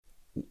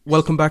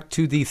Welcome back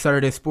to the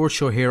Saturday Sports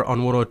Show here on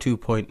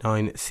 102.9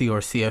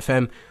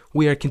 CRCFM.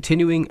 We are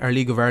continuing our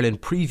League of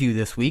Ireland preview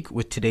this week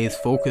with today's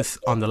focus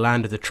on the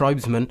land of the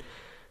tribesmen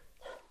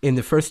in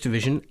the First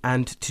Division,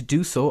 and to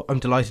do so I'm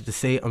delighted to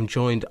say I'm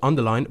joined on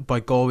the line by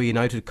Galway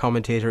United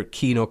commentator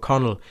Cian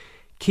O'Connell.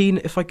 Cian,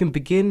 if I can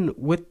begin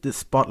with the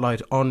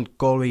spotlight on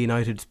Galway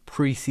United's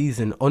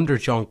pre-season under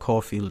John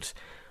Caulfield.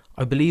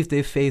 I believe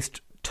they've faced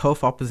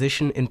tough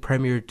opposition in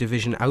Premier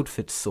Division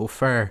outfits so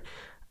far.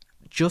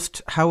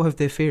 Just how have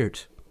they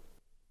fared?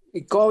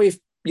 Galway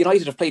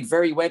United have played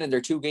very well in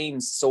their two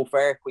games so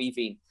far,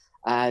 Queeveen.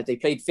 They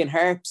played Finn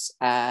Harps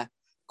a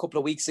couple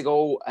of weeks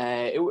ago.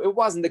 It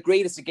wasn't the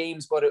greatest of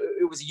games, but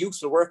it was a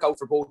useful workout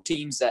for both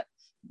teams.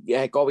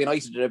 Galway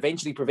United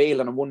eventually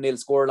prevailed on a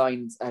 1-0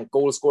 scoreline,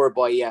 goal scored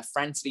by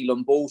Francis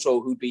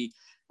Lumboto, who'd be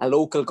a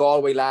local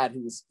Galway lad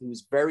who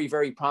was very,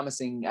 very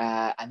promising,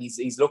 and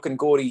he's looking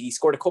good. He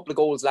scored a couple of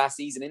goals last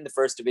season in the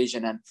First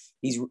Division, and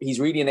he's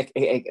really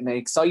an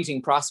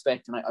exciting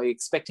prospect, and I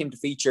expect him to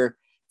feature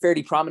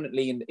fairly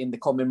prominently in the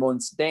coming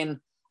months. Then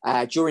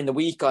during the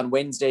week on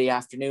Wednesday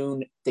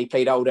afternoon, they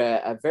played out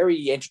a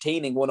very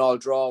entertaining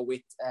 1-1 draw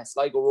with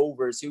Sligo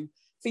Rovers, who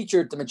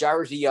featured the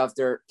majority of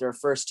their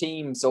first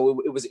team.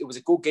 So it was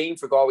a good game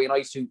for Galway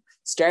United, who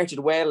started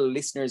well.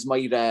 Listeners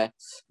might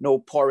know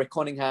Porrick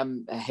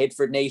Cunningham, a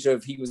Headford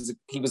native. He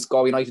was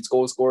Galway United's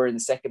goal scorer in the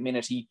second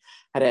minute. He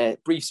had a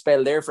brief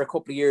spell there for a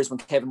couple of years when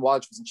Kevin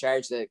Walsh was in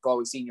charge of the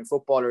Galway senior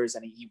footballers,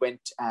 and he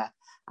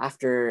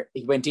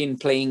went in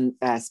playing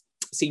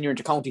senior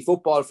intercounty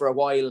football for a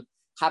while,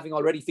 having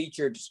already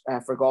featured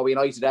for Galway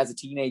United as a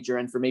teenager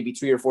and for maybe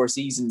 3 or 4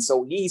 seasons.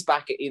 So he's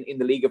back in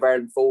the League of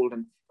Ireland fold,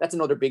 and that's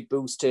another big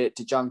boost to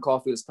John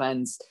Caulfield's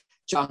plans.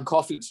 John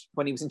Caulfield,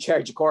 when he was in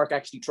charge of Cork,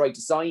 actually tried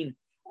to sign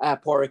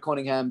Porrick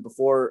Cunningham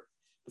before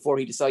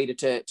he decided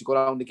to go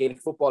down the Gaelic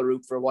football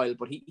route for a while.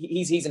 But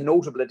he's a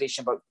notable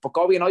addition. But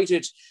Galway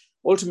United,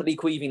 ultimately,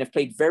 Queeveen, have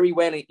played very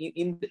well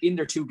in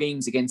their 2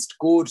 games against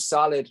good,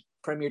 solid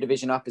Premier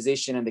Division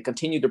opposition, and they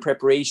continued their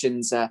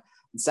preparations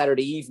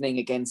Saturday evening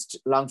against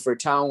Longford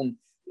Town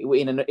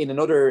in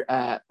another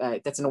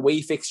that's an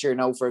away fixture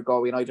now for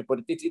Galway United, but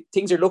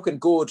things are looking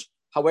good.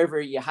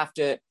 However, you have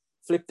to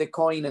flip the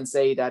coin and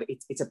say that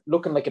it's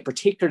looking like a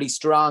particularly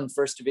strong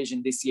First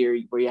Division this year,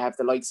 where you have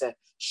the likes of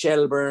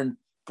Shelburne,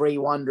 Bray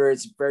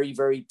Wanderers, very,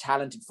 very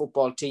talented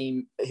football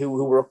team who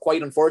were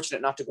quite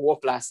unfortunate not to go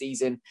up last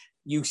season.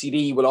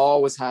 UCD will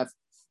always have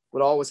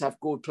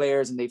good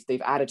players, and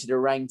they've added to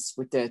their ranks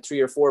with the 3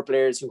 or 4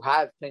 players who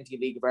have plenty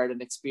of League of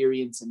Ireland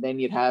experience. And then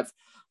you'd have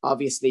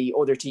obviously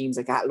other teams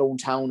like Athlone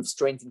Town have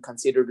strengthened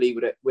considerably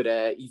with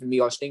even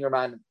Micheál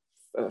Stingerman,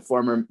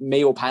 former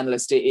Mayo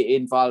panelist,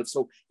 involved.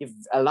 So you've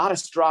a lot of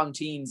strong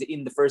teams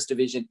in the First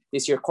Division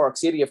this year. Cork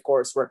City, of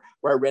course, were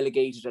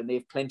relegated, and they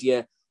have plenty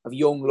of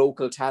young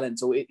local talent.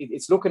 So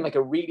it's looking like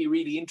a really,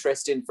 really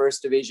interesting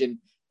First Division,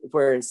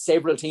 where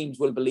several teams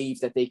will believe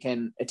that they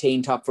can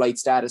attain top flight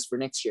status for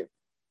next year.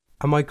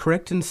 Am I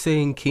correct in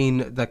saying,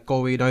 Cian, that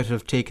Galway United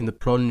have taken the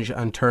plunge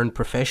and turned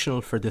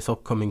professional for this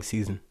upcoming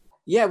season?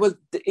 Yeah, well,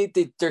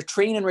 their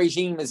training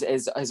regime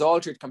has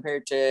altered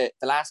compared to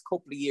the last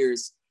couple of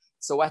years.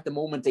 So at the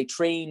moment, they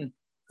train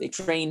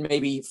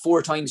maybe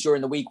 4 times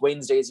during the week.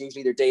 Wednesday is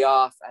usually their day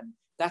off, and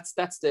that's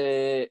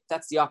the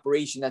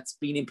operation that's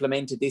been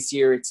implemented this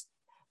year. It's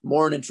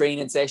morning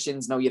training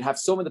sessions. Now you'd have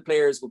some of the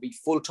players will be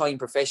full-time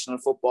professional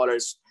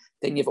footballers.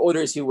 Then you have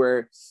others who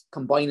were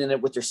combining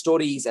it with their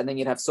studies, and then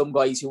you'd have some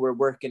guys who were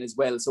working as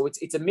well. So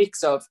it's a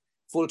mix of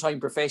full-time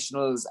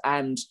professionals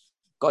and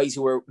guys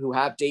who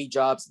have day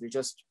jobs. They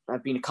just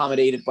have been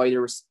accommodated by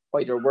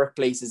their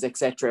workplaces,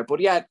 etc.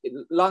 But yeah,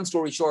 long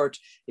story short,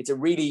 it's a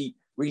really,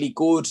 really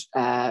good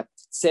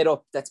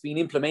setup that's been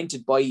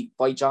implemented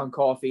by John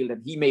Caulfield,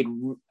 and he made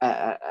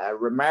a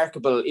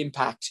remarkable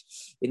impact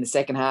in the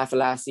second half of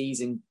last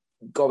season.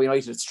 Galway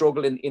United had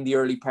struggled in the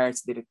early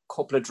parts. They had a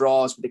couple of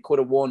draws, but they could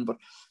have won. But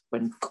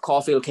when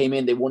Caulfield came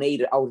in, they won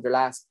 8 out of their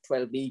last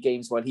 12 league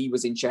games while he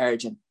was in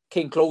charge, and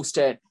came close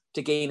to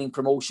gaining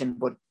promotion.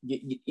 But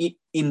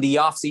in the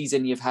off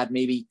season, you've had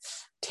maybe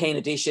 10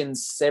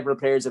 additions. Several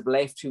players have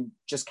left who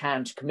just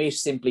can't commit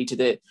simply to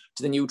the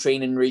new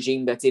training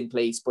regime that's in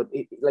place. But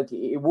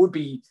it would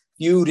be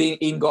viewed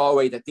in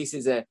Galway that this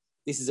is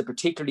a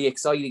particularly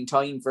exciting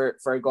time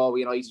for Galway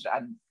United,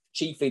 and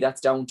chiefly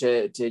that's down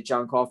to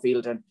John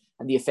Caulfield and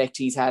the effect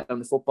he's had on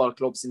the football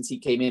club since he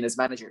came in as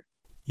manager.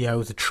 Yeah, it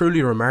was a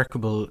truly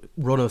remarkable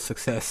run of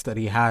success that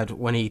he had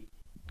when he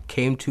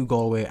came to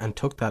Galway and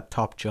took that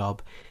top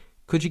job.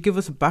 Could you give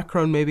us a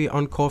background maybe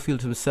on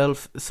Caulfield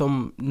himself?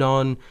 Some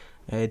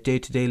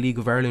day-to-day League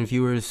of Ireland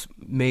viewers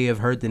may have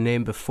heard the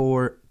name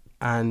before,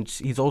 and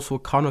he's also a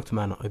Connacht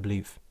man, I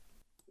believe.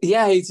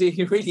 Yeah, it's a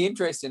really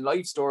interesting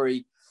life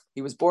story.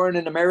 He was born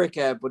in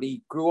America, but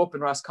he grew up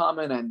in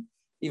Roscommon and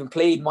even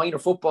played minor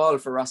football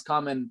for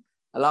Roscommon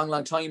a long,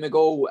 long time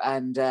ago.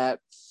 And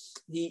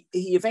he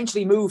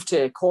eventually moved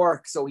to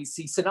Cork. So he's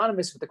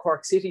synonymous with the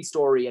Cork City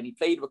story, and he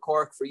played with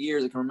Cork for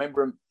years. I can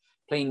remember him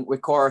playing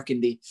with Cork in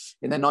the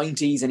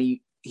 90s, and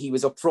he he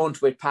was up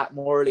front with Pat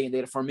Morley, and they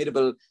had a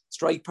formidable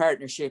strike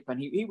partnership. And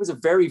he was a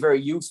very,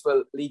 very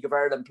useful League of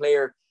Ireland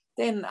player.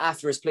 Then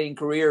after his playing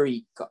career,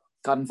 he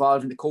got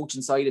involved in the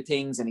coaching side of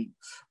things, and he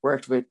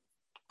worked with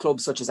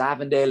clubs such as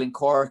Avondale and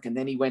Cork. And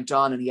then he went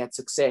on and he had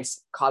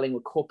success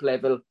Collingwood Cup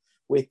level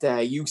with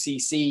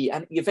UCC.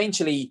 And he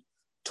eventually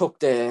took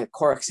the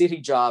Cork City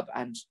job,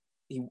 and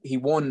he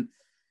won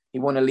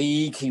a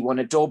league, he won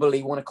a double,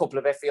 he won a couple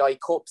of FAI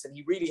Cups, and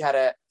he really had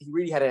a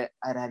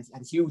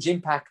huge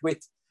impact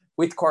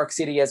with Cork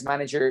City as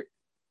manager.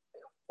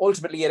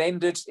 Ultimately, it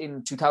ended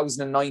in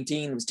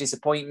 2019. It was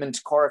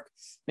disappointment. Cork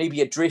maybe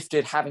had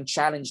drifted, having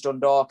challenged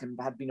Dundalk and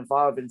had been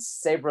involved in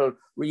several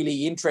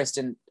really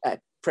interesting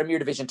Premier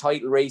Division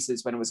title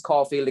races when it was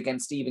Caulfield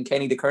against Stephen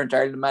Kenny, the current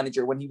Ireland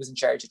manager, when he was in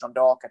charge of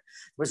Dundalk. And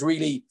it was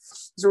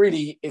a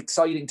really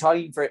exciting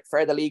time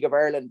for the League of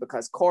Ireland,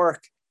 because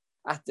Cork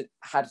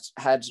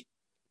had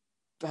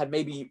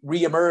maybe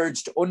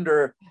re-emerged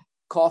under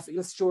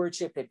Caulfield's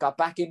stewardship. They got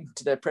back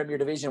into the Premier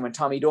Division when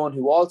Tommy Dunn,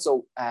 who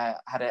also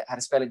had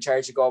a spell in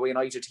charge of Galway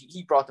United,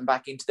 he brought them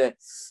back into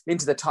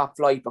the top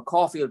flight. But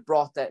Caulfield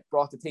brought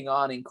the thing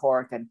on in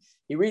Cork, and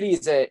he really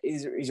is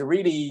a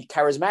really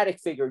charismatic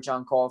figure,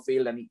 John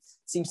Caulfield, and he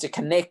seems to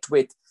connect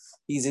with.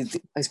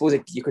 I suppose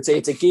you could say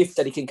it's a gift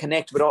that he can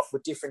connect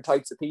with different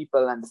types of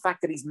people, and the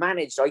fact that he's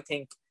managed, I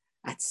think,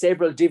 at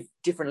several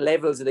different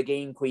levels of the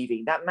game,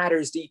 Queevy, that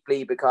matters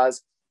deeply,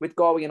 because with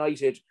Galway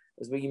United,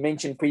 as we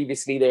mentioned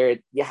previously there,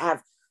 you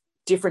have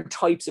different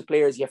types of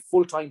players. You have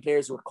full-time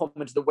players who are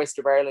coming to the west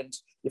of Ireland.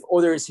 You have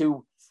others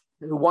who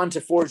want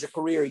to forge a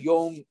career,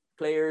 young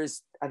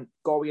players, and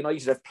Galway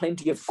United have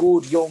plenty of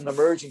good, young,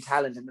 emerging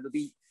talent, and it'll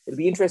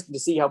be interesting to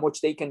see how much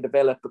they can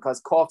develop,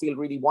 because Caulfield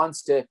really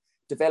wants to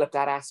develop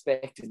that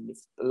aspect. And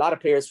a lot of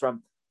players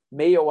from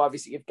Mayo,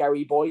 obviously, if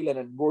Gary Boylan,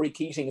 and Rory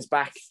Keating is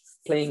back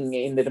playing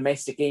in the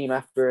domestic game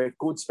after a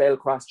good spell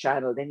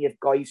cross-channel. Then you have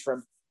guys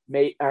from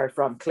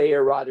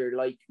Clare, rather,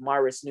 like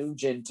Maurice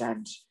Nugent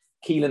and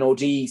Keelan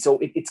O'Dea. So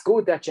it's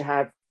good that you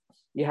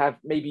have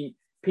maybe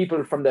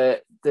people from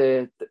the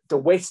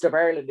west of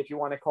Ireland, if you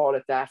want to call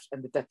it that,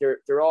 and that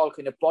they're all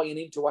kind of buying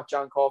into what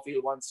John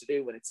Caulfield wants to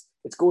do. And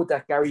it's good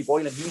that Gary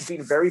Boylan, he's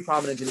been very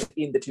prominent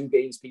in the two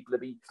games. People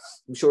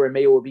I'm sure in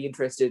Mayo will be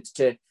interested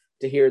to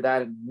hear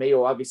that. And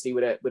Mayo, obviously,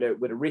 with a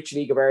rich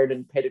League of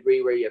Ireland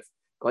pedigree, where you have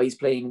guys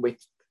playing with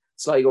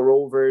Sligo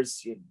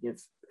Rovers, you have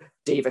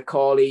David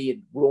Cawley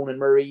and Ronan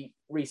Murray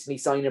recently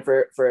signing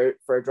for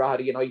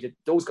Drogheda United.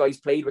 Those guys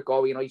played with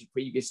Galway United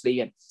previously,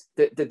 and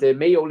the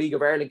Mayo League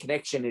of Ireland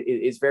connection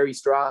is very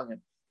strong,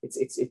 and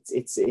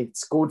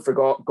it's good for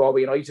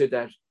Galway United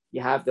that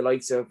you have the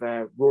likes of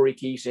Rory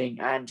Keating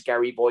and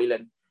Gary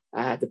Boylan,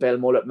 the Bell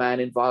Mullet man,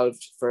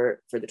 involved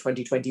for the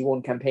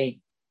 2021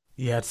 campaign.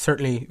 Yeah, it's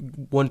certainly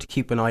one to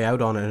keep an eye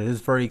out on, and it is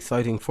very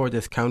exciting for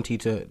this county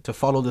to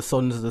follow the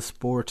sons of the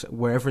sport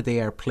wherever they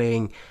are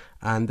playing.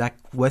 And that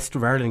West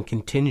of Ireland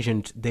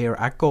contingent there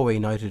at Galway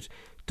United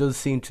does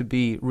seem to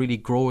be really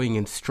growing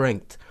in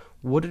strength.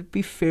 Would it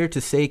be fair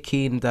to say,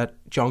 Cian, that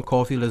John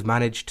Caulfield has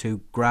managed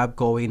to grab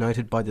Galway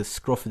United by the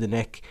scruff of the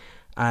neck,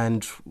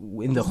 and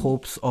in the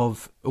hopes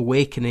of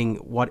awakening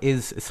what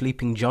is a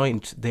sleeping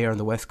giant there on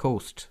the West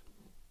Coast?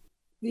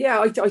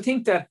 Yeah, I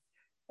think that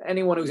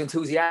anyone who's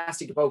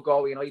enthusiastic about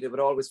Galway United would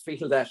always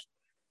feel that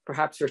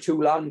perhaps for too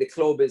long the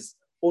club is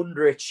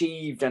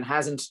underachieved and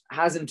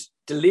hasn't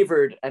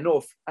delivered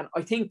enough. And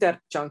I think that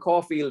John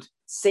Caulfield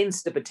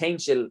sensed the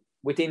potential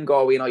within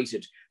Galway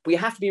United. But you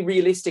have to be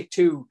realistic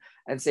too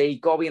and say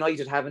Galway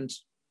United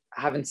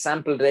haven't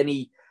sampled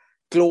any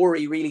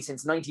glory really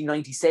since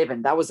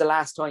 1997. That was the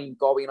last time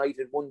Galway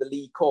United won the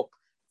League Cup.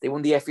 They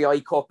won the FAI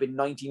Cup in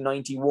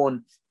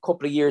 1991. A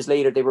couple of years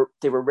later,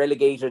 they were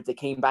relegated. They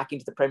came back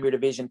into the Premier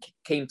Division,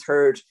 came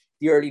third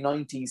the early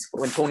 90s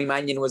when Tony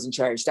Mannion was in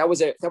charge. That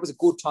was a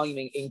good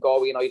timing in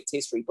Galway United's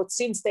history. But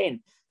since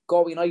then,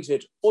 Galway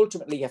United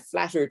ultimately have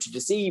flattered to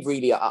deceive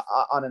really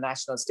on a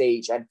national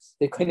stage, and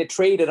they've kind of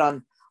traded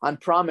on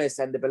promise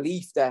and the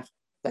belief that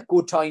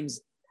good times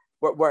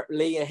were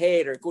lay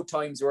ahead, or good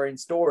times were in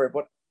store.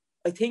 But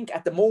I think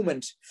at the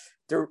moment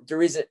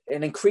there is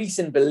an increase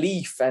in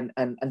belief and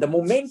the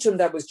momentum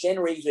that was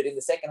generated in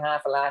the second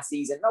half of last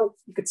season. Now,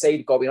 you could say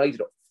that Galway United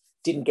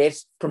didn't get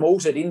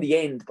promoted in the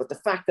end, but the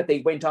fact that they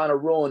went on a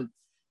run,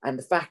 and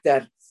the fact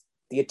that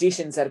the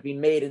additions that have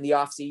been made in the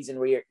off-season,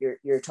 where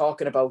you're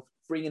talking about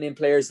bringing in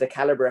players the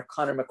calibre of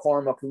Conor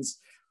McCormack,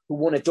 who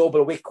won a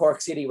double with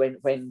Cork City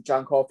when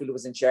John Caulfield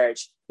was in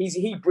charge.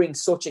 He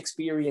brings such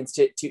experience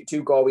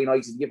to Galway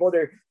United. You have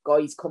other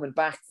guys coming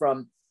back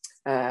from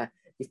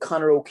you've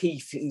Conor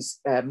O'Keefe, who's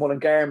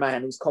Mullingar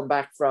man, who's come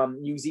back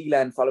from New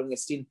Zealand following a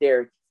stint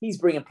there. He's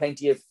bringing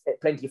plenty of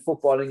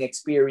footballing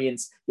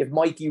experience. You have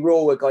Mikey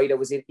Rowe, a guy that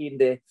was in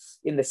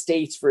the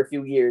States for a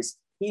few years.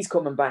 He's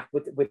coming back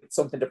with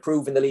something to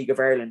prove in the League of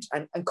Ireland.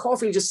 And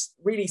Caulfield just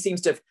really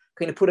seems to have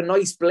kind of put a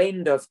nice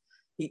blend of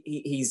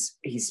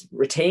he's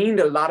retained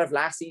a lot of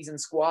last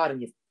season's squad,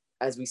 and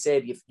as we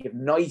said, you've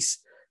nice,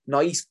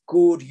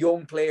 good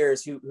young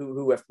players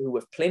who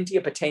have plenty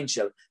of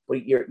potential,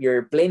 but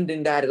you're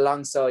blending that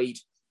alongside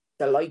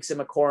the likes of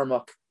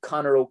McCormack,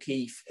 Conor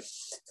O'Keefe,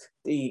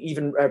 the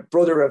even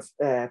brother of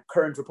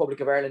current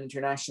Republic of Ireland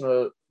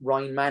international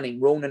Ronan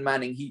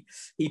Manning.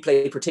 He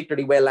played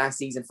particularly well last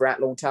season for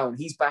Athlone Town.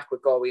 He's back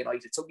with Galway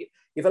United. So you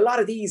have a lot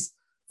of these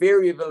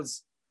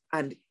variables,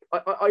 and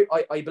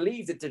I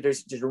believe that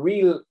there's a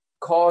real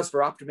cause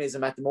for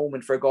optimism at the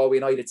moment for Galway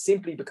United,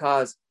 simply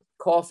because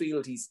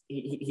Caulfield,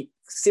 he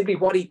simply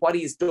what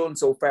he has done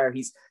so far,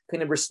 he's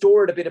kind of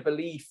restored a bit of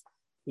belief.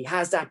 He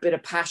has that bit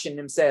of passion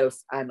himself,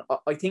 and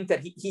I think that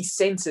he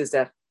senses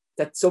that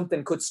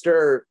something could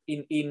stir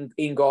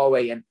in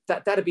Galway, and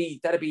that'd be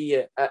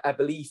a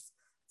belief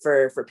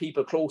for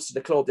people close to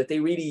the club, that they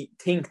really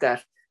think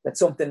that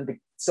something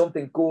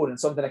good and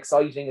something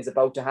exciting is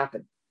about to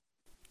happen.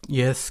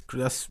 Yes,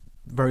 that's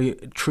very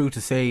true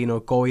to say. You know,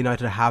 Galway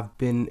United have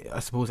been, I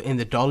suppose, in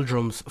the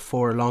doldrums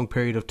for a long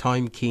period of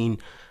time, Cian,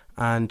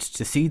 and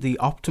to see the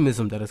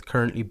optimism that is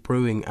currently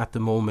brewing at the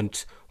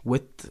moment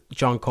with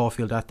John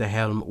Caulfield at the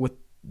helm, with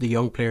the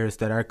young players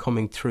that are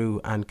coming through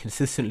and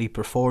consistently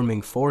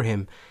performing for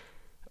him,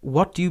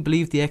 what do you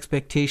believe the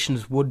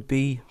expectations would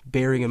be,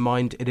 bearing in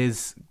mind it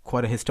is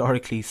quite a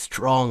historically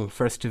strong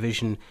First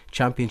Division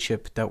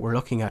championship that we're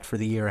looking at for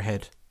the year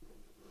ahead?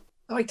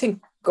 I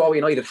think Galway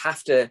United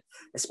have to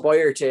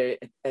aspire to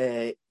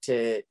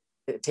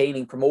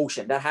attaining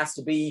promotion. That has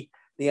to be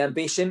the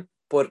ambition,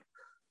 but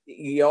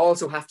you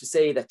also have to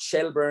say that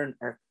Shelbourne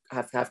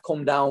have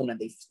come down,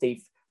 and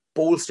they've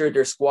bolstered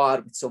their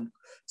squad with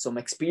some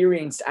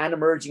experienced and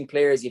emerging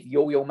players. If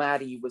Yo-Yo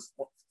Maddie was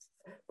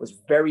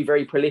very,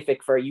 very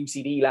prolific for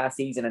UCD last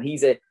season, and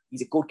he's a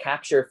good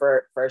capture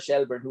for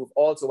Shelbourne, who have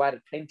also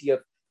added plenty of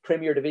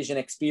Premier Division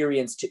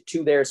experience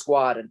to their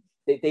squad, and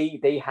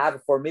they have a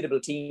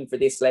formidable team for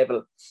this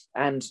level.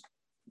 And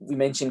we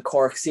mentioned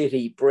Cork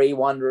City, Bray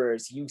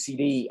Wanderers,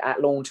 UCD,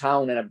 Athlone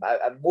Town, and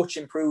a much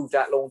improved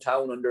Athlone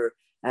Town under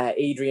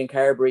Adrian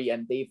Carberry,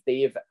 and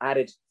they've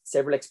added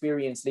several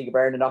experienced League of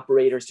Ireland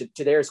operators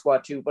to their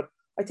squad too. But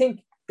I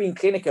think, being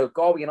clinical,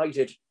 Galway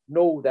United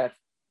know that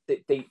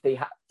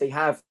they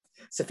have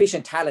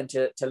sufficient talent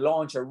to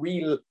launch a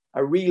real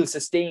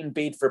sustained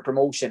bid for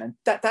promotion, and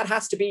that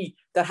has to be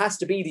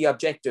the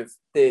objective.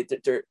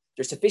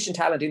 There's sufficient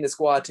talent in the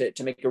squad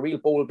to make a real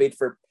bold bid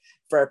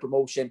for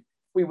promotion.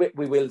 We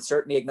will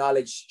certainly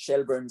acknowledge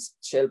Shelbourne's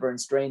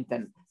strength,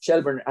 and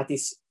Shelbourne at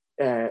this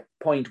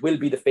point will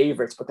be the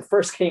favourites. But the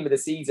first game of the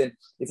season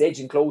is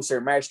edging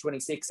closer, March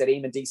 26th at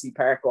Eamon DC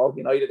Park, Galway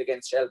United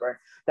against Shelbourne.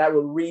 That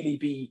will really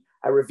be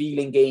a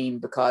revealing game,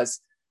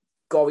 because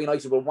Galway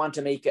United will want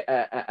to make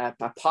a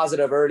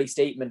positive early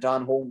statement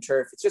on home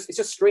turf. It's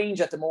just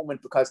strange at the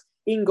moment, because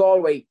in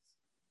Galway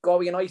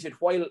United,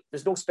 while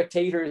there's no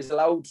spectators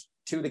allowed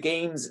to the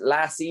games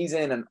last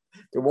season, and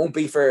there won't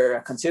be for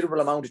a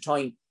considerable amount of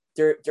time,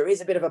 there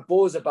is a bit of a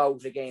buzz about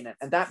it again,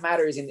 and that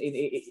matters in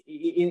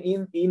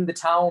the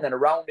town and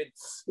around it,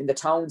 in the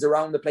towns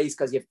around the place,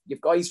 because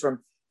you've guys from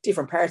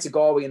different parts of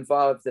Galway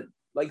involved, the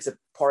likes of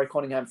Pádraig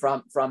Cunningham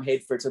from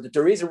Headford, so that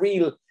there's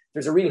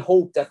a real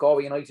hope that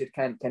Galway United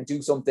can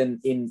do something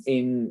in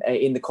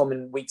the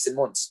coming weeks and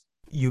months.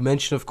 You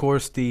mentioned, of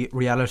course, the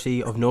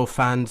reality of no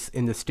fans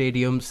in the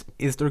stadiums.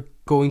 Is there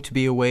going to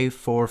be a way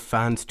for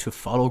fans to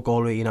follow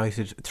Galway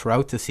United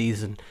throughout the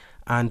season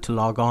and to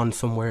log on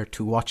somewhere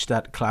to watch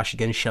that clash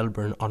against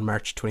Shelbourne on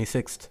March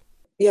 26th?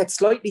 Yeah, it's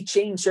slightly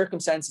changed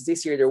circumstances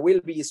this year. There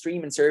will be a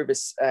streaming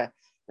service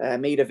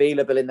made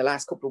available in the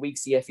last couple of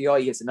weeks. The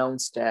FAI has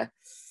announced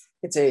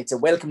it's a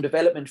welcome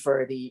development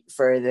for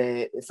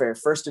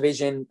First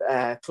Division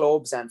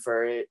clubs and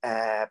for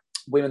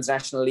Women's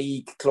National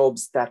League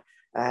clubs, that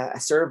a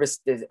service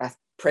that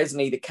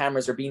presently the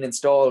cameras are being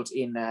installed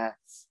in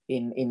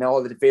all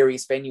of the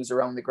various venues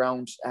around the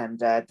ground, and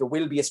there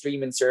will be a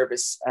streaming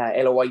service,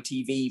 LOI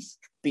TV,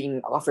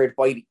 being offered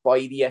by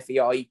the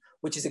FAI,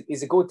 which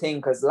is a good thing,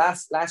 because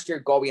last year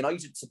Galway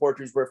United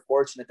supporters were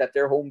fortunate that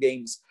their home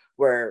games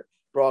were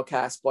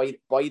broadcast by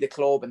the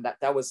club, and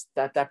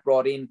that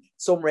brought in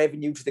some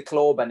revenue to the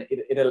club, and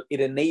it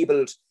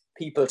enabled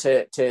people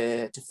to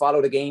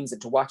follow the games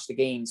and to watch the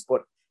games.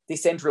 But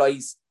this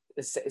centralized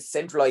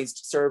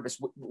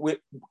service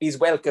is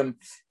welcome,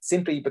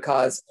 simply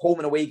because home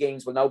and away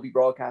games will now be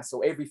broadcast. So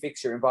every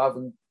fixture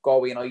involving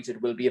Galway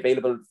United will be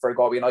available for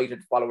Galway United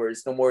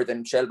followers. No more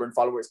than Shelbourne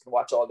followers can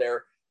watch all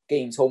their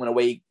games home and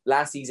away.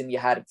 Last season you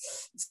had a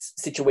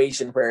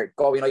situation where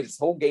Galway United's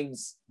home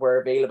games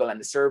were available and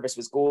the service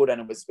was good,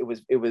 and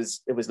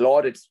it was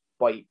lauded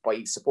by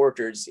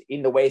supporters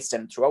in the West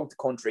and throughout the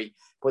country.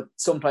 But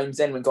sometimes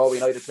then, when Galway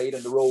United played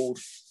on the road,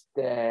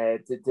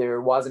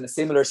 there wasn't a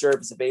similar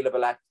service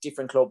available at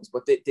different clubs.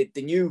 But the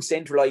new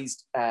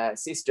centralised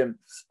system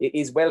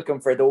is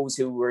welcome for those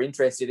who were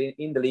interested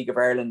in the League of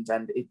Ireland,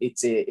 and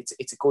it's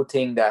a good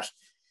thing that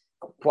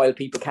while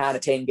people can't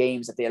attend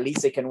games, that at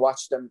least they can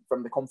watch them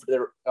from the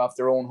comfort of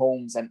their own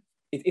homes. And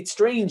it's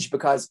strange,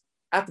 because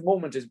at the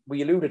moment, as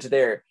we alluded to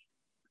there,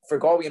 for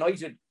Galway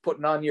United,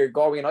 putting on your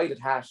Galway United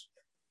hat,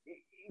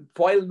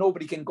 while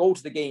nobody can go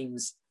to the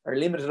games, or a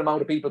limited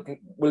amount of people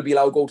will be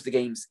allowed to go to the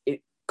games,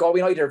 Galway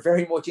United are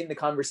very much in the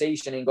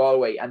conversation in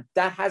Galway, and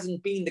that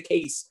hasn't been the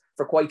case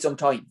for quite some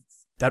time.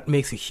 That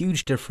makes a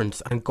huge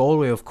difference, and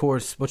Galway, of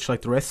course, much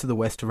like the rest of the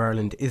west of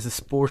Ireland, is a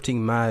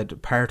sporting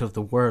mad part of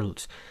the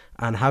world,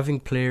 and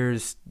having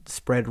players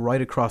spread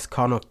right across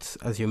Connacht,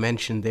 as you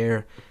mentioned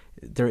there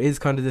is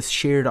kind of this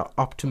shared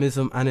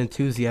optimism and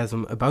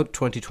enthusiasm about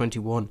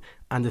 2021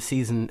 and the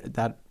season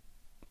that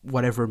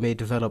whatever may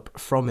develop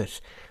from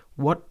it.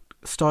 What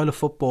style of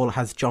football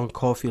has John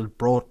Caulfield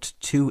brought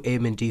to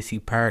Eamon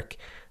DC Park,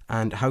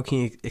 and how can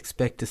you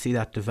expect to see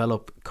that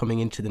develop coming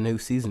into the new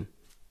season?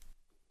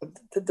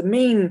 The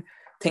main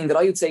thing that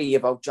I would say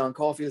about John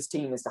Caulfield's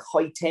team is the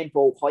high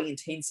tempo, high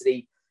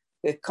intensity,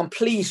 the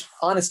complete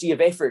honesty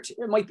of effort.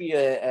 It might be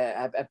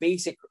a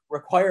basic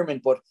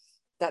requirement, but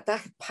that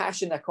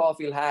passion that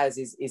Caulfield has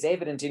is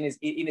evident in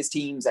his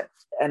teams,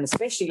 and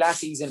especially last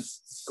season,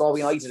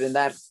 Galway United in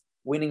that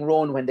winning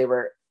run when they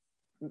were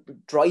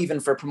driving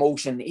for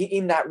promotion.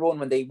 In that run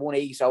when they won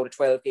 8 out of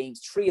 12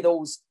 games, 3 of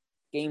those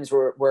games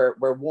were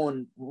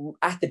won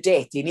at the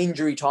death in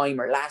injury time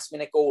or last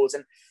minute goals.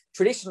 And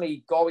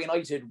traditionally, Galway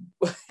United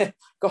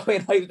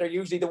are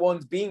usually the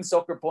ones being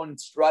sucker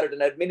punched rather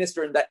than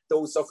administering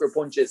those sucker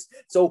punches.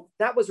 So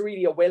that was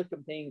really a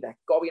welcome thing that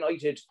Galway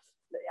United,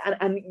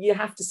 and you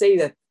have to say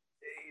that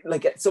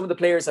like some of the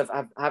players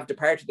have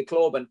departed the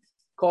club, and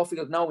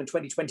Caulfield now in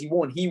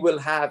 2021, he will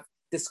have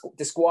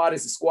the squad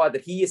is the squad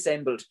that he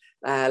assembled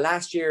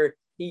last year.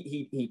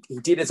 He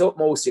did his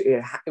utmost.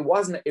 It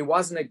wasn't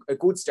a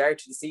good start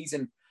to the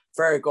season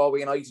for Galway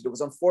United. It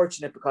was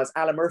unfortunate because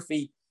Alan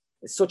Murphy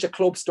is such a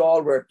club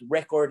stalwart,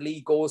 record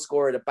league goal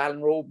scorer, the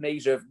Ballinrobe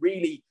native,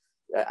 really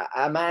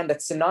a man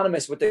that's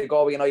synonymous with the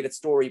Galway United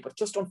story. But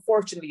just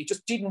unfortunately, it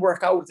just didn't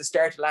work out at the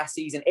start of last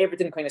season.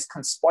 Everything kind of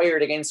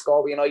conspired against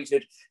Galway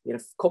United. You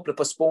had a couple of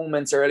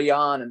postponements early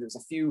on, and there was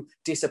a few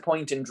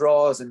disappointing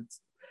draws, and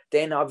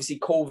then obviously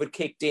COVID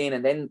kicked in,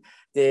 and then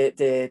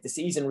the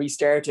season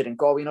restarted, and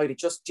Galway United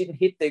just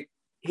didn't hit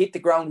the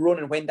ground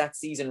running when that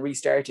season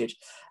restarted.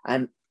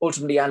 And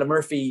ultimately Alan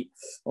Murphy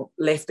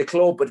left the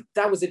club, but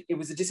it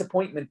was a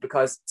disappointment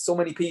because so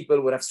many people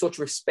would have such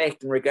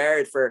respect and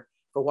regard for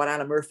what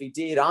Alan Murphy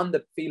did on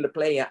the field of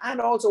play and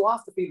also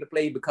off the field of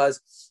play. Because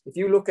if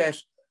you look at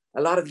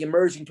a lot of the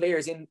emerging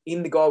players in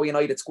the Galway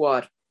United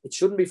squad, it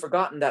shouldn't be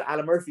forgotten that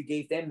Alan Murphy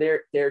gave them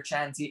their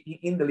chance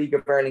in the League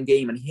of Ireland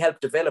game, and he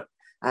helped develop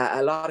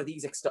a lot of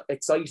these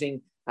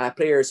exciting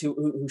players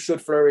who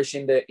should flourish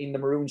in the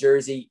maroon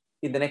jersey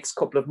in the next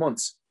couple of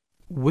months.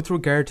 With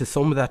regard to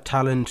some of that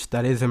talent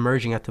that is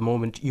emerging at the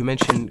moment, you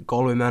mentioned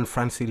Galway man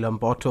Francie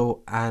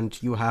Lambotto,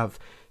 and you have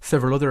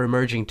several other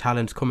emerging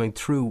talents coming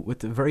through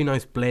with a very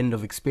nice blend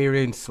of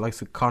experience, like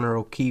Conor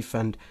O'Keefe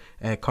and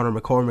Conor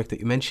McCormick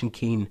that you mentioned,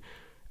 Keane.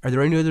 Are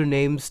there any other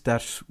names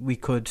that we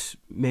could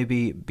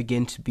maybe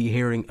begin to be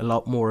hearing a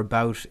lot more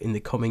about in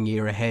the coming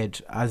year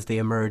ahead as they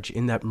emerge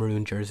in that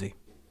maroon jersey?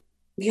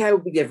 Yeah,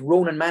 we have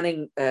Ronan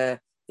Manning, the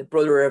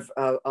brother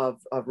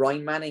of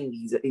Ryan Manning.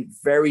 He's a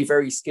very,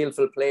 very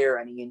skillful player,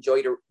 and he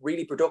enjoyed a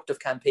really productive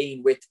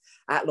campaign with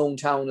Athlone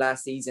Town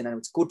last season, and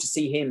it's good to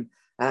see him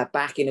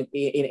back in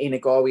a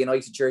Galway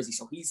United jersey.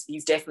 So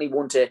he's definitely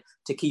one to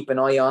keep an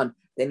eye on.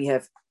 Then you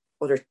have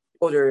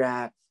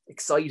other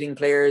exciting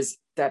players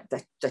that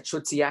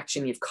should see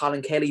action. You have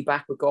Colin Kelly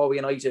back with Galway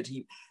United.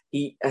 He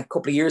a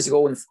couple of years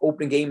ago in the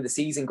opening game of the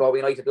season, Galway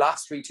United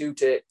lost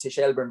 3-2 to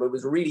Shelburne, but it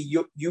was a really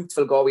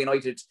youthful Galway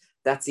United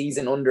that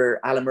season under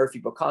Alan Murphy.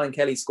 But Colin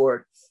Kelly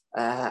scored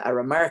a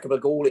remarkable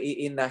goal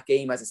in that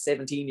game as a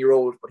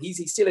 17-year-old, but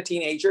he's still a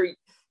teenager.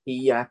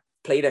 He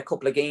played a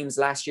couple of games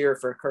last year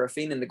for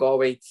Currafin in the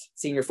Galway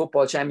Senior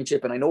Football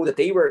Championship, and I know that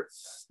they were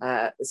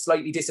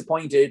slightly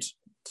disappointed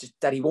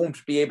that he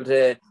won't be able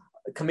to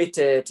commit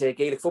to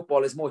Gaelic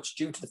football as much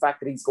due to the fact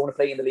that he's going to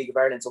play in the League of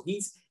Ireland. So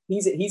he's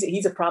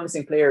a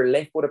promising player,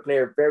 left-footed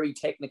player, very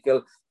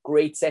technical,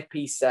 great set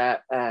piece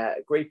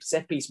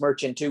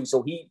merchant too.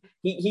 So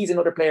he's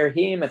another player.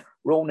 Him and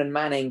Ronan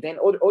Manning. Then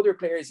other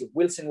players,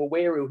 Wilson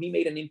Waweru, he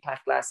made an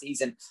impact last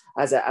season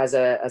as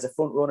a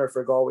front runner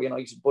for Galway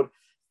United. But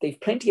they've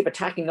plenty of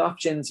attacking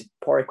options.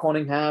 Pádraig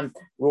Cunningham,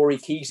 Rory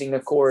Keating,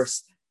 of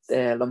course,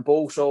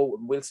 Lambotto,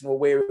 Wilson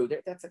Waweru.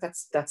 That's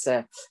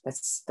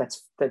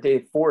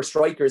the 4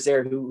 strikers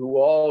there who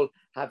all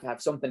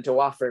have something to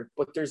offer.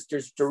 But there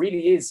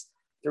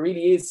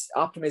really is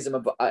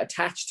optimism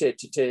attached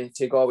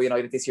to Galway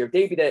United this year.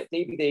 They'd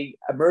be the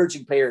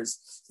emerging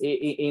players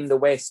in the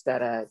West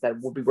that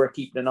would be worth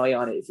keeping an eye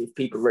on if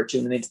people were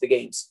tuning into the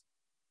games.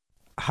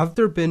 Have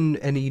there been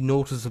any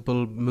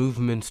noticeable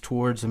movements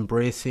towards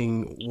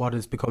embracing what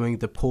is becoming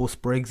the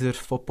post-Brexit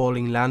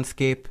footballing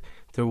landscape?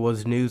 There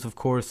was news, of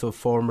course, of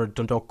former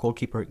Dundalk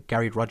goalkeeper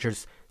Gary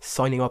Rogers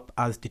signing up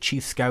as the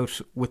chief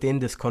scout within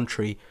this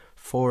country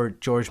for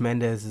George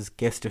Mendes's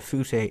Gesta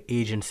Fute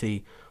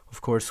agency.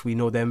 Of course, we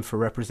know them for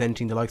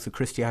representing the likes of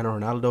Cristiano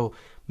Ronaldo,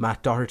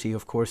 Matt Doherty,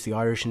 of course, the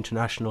Irish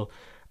international,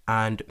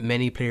 and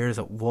many players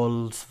at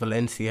Wolves,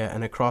 Valencia,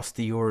 and across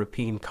the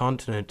European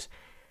continent.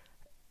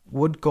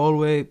 Would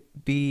Galway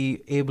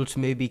be able to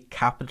maybe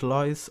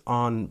capitalise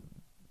on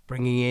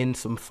bringing in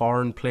some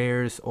foreign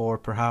players or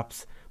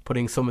perhaps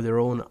putting some of their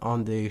own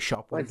on the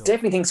shop Well, I window?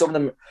 definitely think some of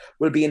them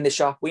will be in the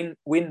shop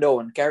window.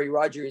 And Gary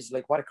Rogers,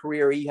 like, what a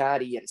career he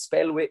had. He had a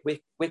spell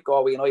with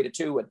Galway United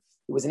too, and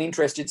he was an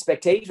interested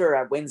spectator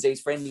at Wednesday's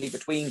friendly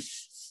between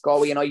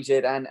Galway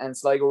United and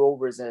Sligo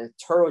Rovers. A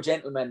thorough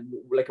gentleman,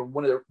 like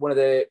one of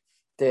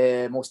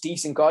the most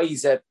decent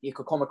guys that you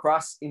could come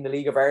across in the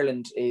League of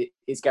Ireland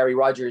is Gary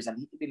Rogers,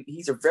 and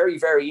he's a very,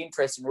 very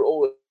interesting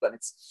role. And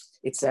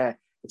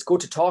it's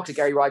good to talk to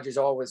Gary Rogers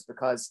always,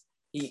 because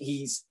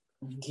he's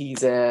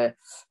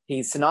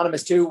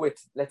synonymous too with,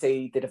 let's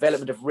say, the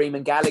development of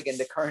Raymond Galligan,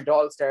 the current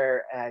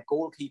All-Star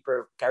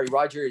goalkeeper. Gary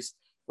Rogers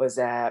was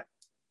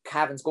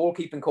Cavan's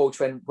goalkeeping coach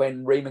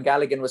when Raymond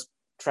Galligan was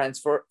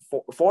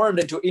transformed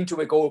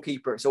into a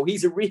goalkeeper. So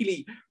he's a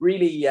really,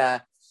 really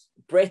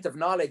breadth of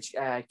knowledge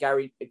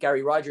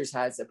Gary Rogers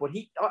has. But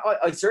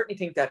I certainly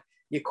think that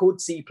you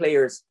could see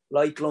players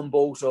like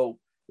Lumboto,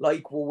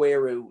 like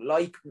Waweru,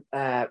 like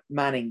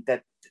Manning,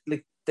 that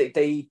like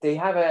they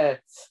have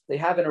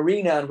an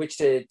arena in which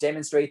to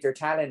demonstrate their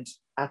talent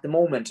at the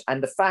moment.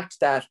 And the fact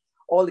that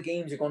all the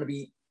games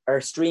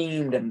are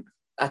streamed, and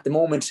at the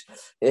moment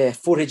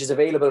footage is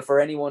available for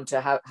anyone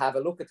to have a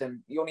look at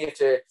them. You only have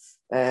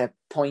to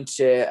point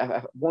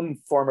to one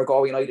former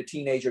Galway United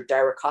teenager,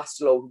 Dara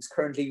Costello, who's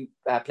currently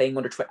playing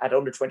at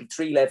under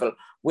 23 level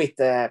with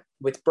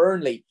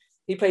Burnley.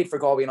 He played for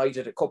Galway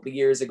United a couple of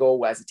years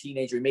ago as a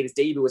teenager. He made his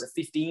debut as a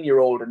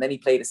 15-year-old, and then he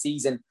played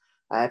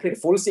a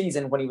full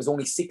season when he was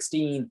only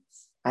 16.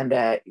 And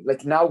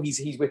like now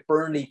he's with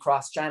Burnley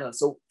cross channel.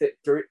 So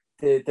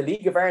the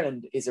League of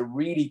Ireland is a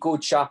really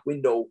good shop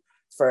window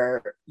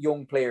for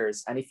young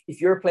players. And if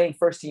you're playing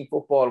first team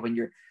football when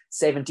you're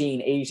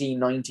 17, 18,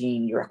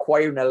 19, you're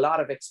acquiring a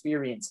lot of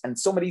experience. And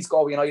some of these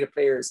Galway United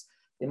players,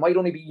 they might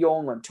only be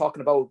young. I'm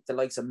talking about the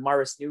likes of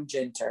Maurice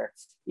Nugent or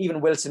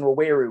even Wilson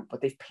Waweru,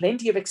 but they've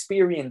plenty of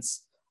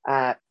experience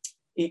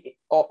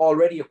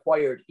already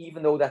acquired,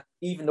 even though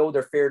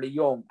they're fairly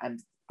young. And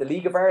the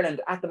League of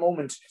Ireland at the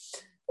moment,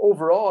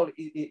 overall,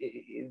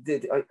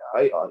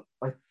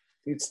 I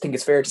think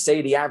it's fair to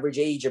say the average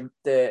age of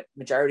the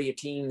majority of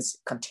teams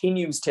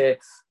continues to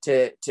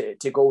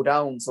go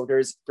down. So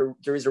there's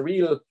a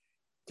real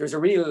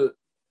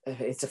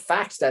it's a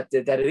fact that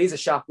it is a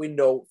shop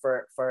window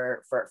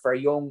for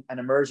young and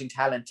emerging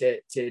talent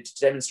to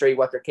demonstrate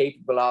what they're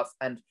capable of.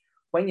 And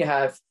when you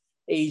have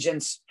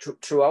agents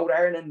throughout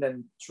Ireland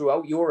and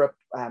throughout Europe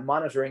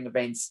monitoring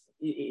events,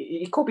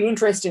 it could be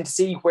interesting to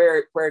see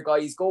where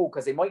guys go,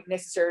 because they might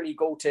necessarily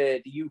go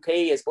to the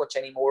UK as much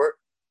anymore.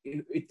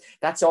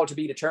 That's all to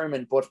be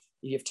determined. But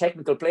you have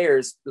technical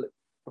players.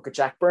 Look at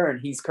Jack Byrne.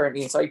 He's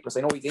currently in Cyprus.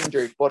 I know he's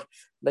injured, but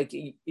like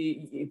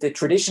the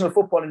traditional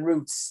footballing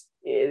roots,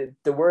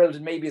 the world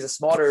maybe is a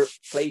smaller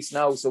place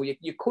now. So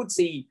you could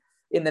see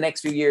in the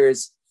next few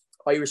years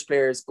Irish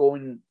players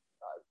going.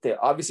 They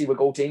obviously will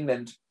go to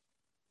England.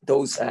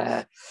 Those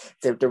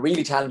they're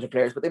really talented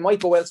players, but they might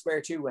go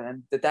elsewhere too,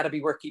 and that'll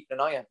be worth keeping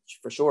an eye on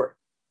for sure.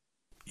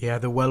 Yeah,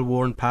 the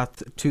well-worn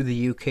path to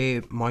the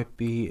UK might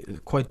be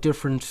quite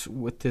different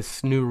with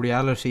this new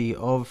reality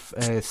of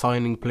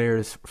signing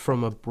players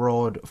from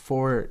abroad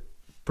for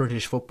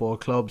British football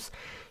clubs.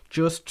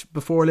 Just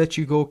before I let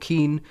you go,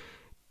 Cian,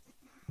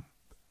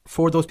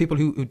 for those people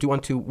who do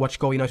want to watch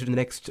Galway United in the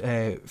next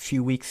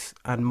few weeks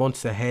and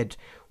months ahead,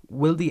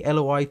 will the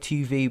LOI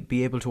TV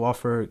be able to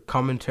offer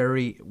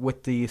commentary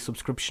with the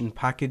subscription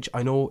package?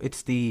 I know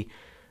it's the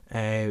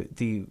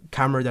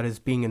camera that is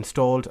being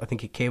installed. I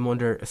think it came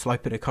under a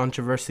slight bit of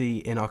controversy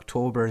in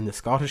October in the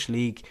Scottish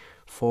League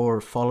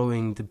for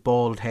following the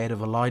bald head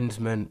of a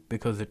linesman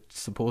because it's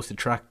supposed to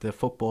track the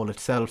football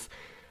itself.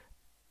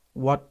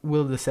 What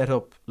will the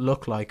setup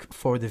look like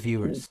for the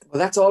viewers? Well,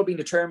 that's all being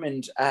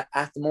determined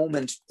at the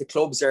moment. The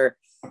clubs are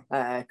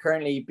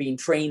currently being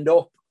trained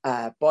up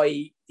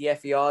by the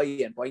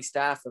FAI and by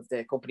staff of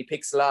the company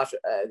Pixelot,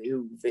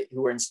 who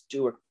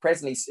are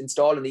presently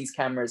installing these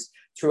cameras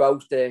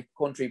throughout the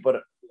country.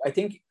 But I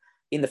think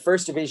in the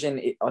first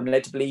division, I'm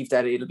led to believe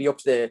that it'll be up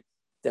to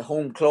the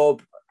home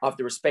club of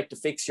the respective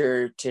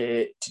fixture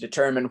to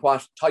determine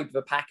what type of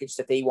a package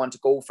that they want to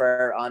go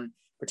for on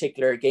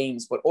particular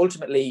games. But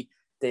ultimately,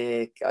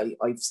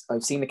 I've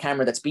seen the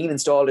camera that's been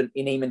installed in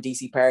Eamon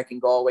DC Park in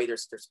Galway.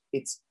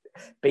 It's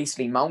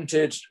basically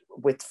mounted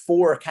with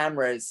four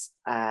cameras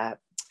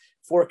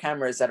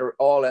that are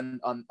all on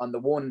the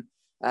one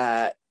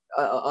on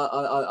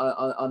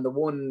the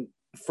one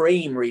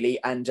frame really.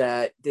 And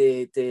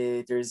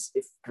there's,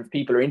 if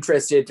people are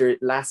interested,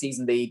 last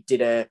season they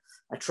did a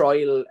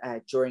trial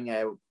during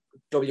a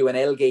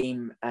WNL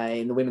game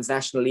in the Women's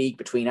National League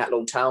between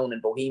Athlone Town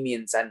and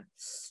Bohemians, and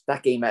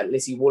that game at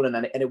Lissy Woolen,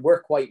 and it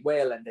worked quite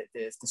well, and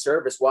the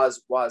service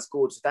was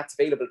good. So that's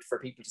available for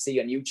people to see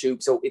on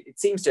YouTube. So it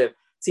seems to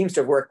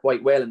have worked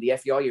quite well, and the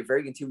FEI are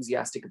very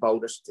enthusiastic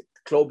about it. The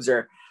clubs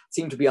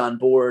seem to be on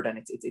board, and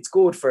it's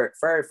good for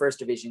first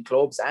division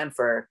clubs and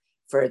for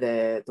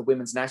the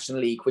Women's National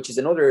League, which is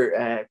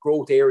another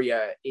growth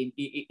area in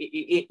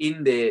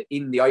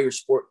the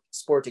Irish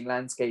sporting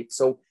landscape.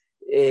 So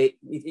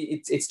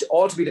it's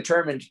all to be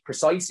determined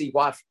precisely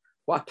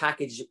what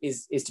package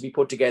is to be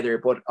put together.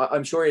 But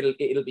I'm sure it'll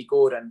be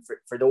good, and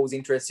for those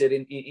interested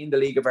in the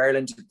League of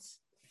Ireland,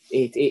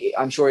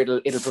 I'm sure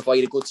it'll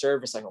provide a good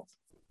service, I hope.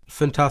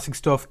 Fantastic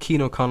stuff.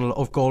 Cian O'Connell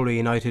of Galway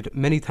United,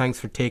 many thanks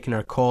for taking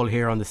our call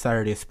here on the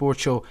Saturday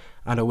Sports Show,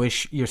 and I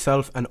wish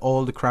yourself and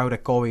all the crowd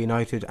at Galway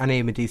United and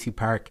Eamon Deacy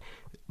Park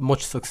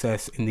much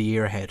success in the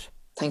year ahead.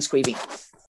 Thanks, Queevy.